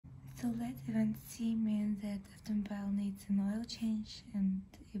So let event C means that automobile needs an oil change, and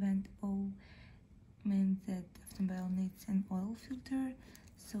event O means that automobile needs an oil filter.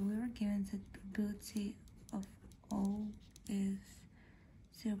 So we were given that probability of O is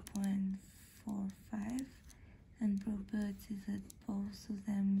 0.45 and probability that both of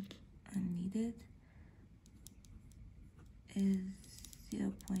them are needed is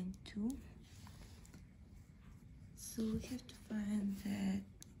 0.2. So we have to find that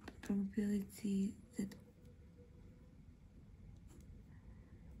probability that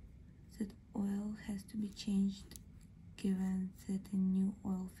oil has to be changed given that a new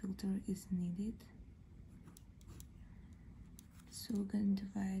oil filter is needed. So we're going to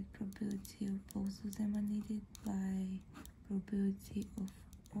divide probability of both of them are needed by probability of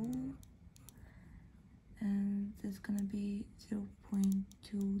O, and that's gonna be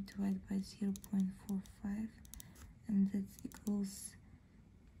 0.2 divided by 0.45, and that equals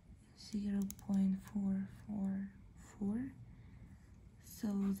 0.444. So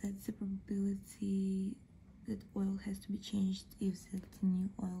that's the probability that oil has to be changed if that new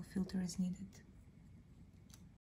oil filter is needed.